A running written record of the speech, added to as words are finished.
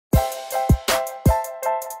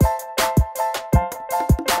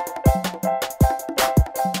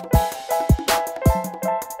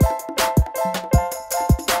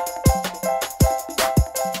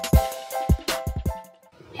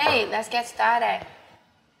get started.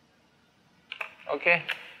 Okay.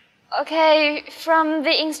 Okay, from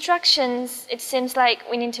the instructions, it seems like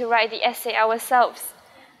we need to write the essay ourselves.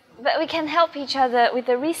 But we can help each other with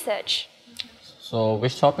the research. So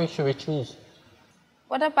which topic should we choose?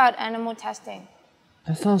 What about animal testing?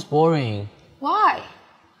 That sounds boring. Why?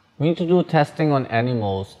 We need to do testing on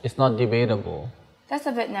animals. It's not debatable. That's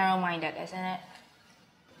a bit narrow-minded, isn't it?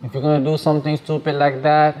 If you're gonna do something stupid like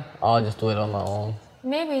that, I'll just do it on my own.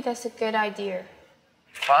 Maybe that's a good idea.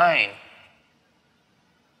 Fine.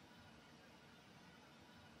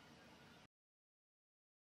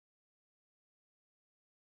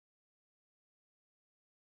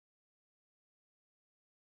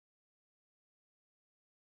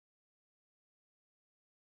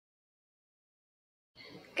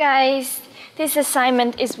 Guys, this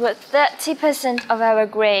assignment is worth 30% of our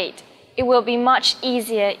grade. It will be much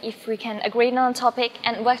easier if we can agree on a topic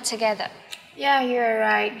and work together. Yeah, you're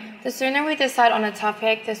right. The sooner we decide on a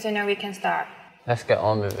topic, the sooner we can start. Let's get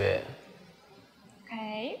on with it.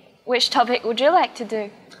 Okay, which topic would you like to do?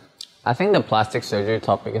 I think the plastic surgery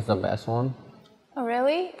topic is the best one. Oh,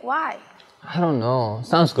 really? Why? I don't know.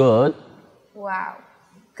 Sounds good. Wow,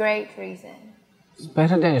 great reason. It's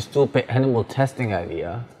better than your stupid animal testing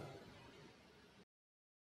idea.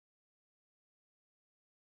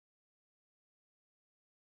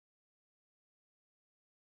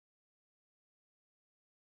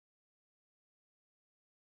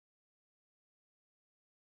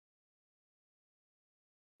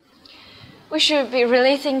 We should be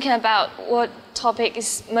really thinking about what topic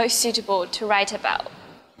is most suitable to write about.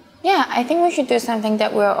 Yeah, I think we should do something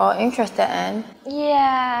that we're all interested in.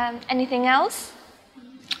 Yeah, anything else?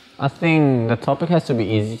 I think the topic has to be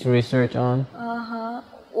easy to research on.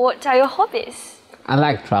 What are your hobbies? I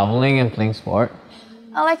like traveling and playing sport.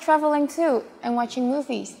 I like traveling too, and watching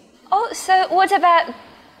movies. Oh, so what about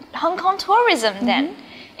Hong Kong tourism then?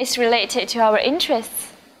 It's related to our interests.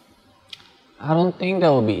 I don't think that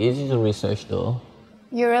will be easy to research though.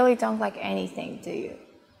 You really don't like anything, do you?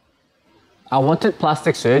 I wanted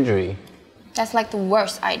plastic surgery. That's like the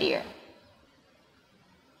worst idea.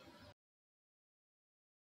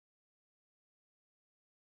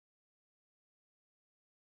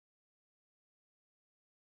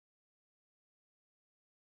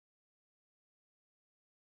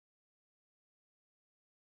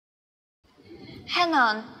 Hang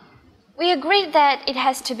on. We agreed that it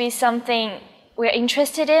has to be something we're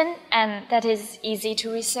interested in and that is easy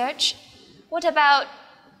to research. What about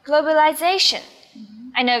globalization?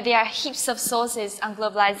 I know there are heaps of sources on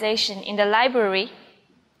globalization in the library.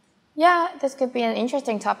 Yeah, this could be an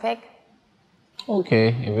interesting topic. Okay,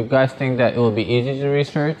 if you guys think that it will be easy to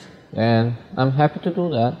research, then I'm happy to do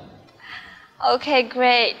that. Okay,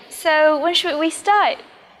 great. So when should we start?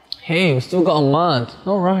 Hey, we still got a month.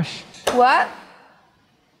 No rush. What?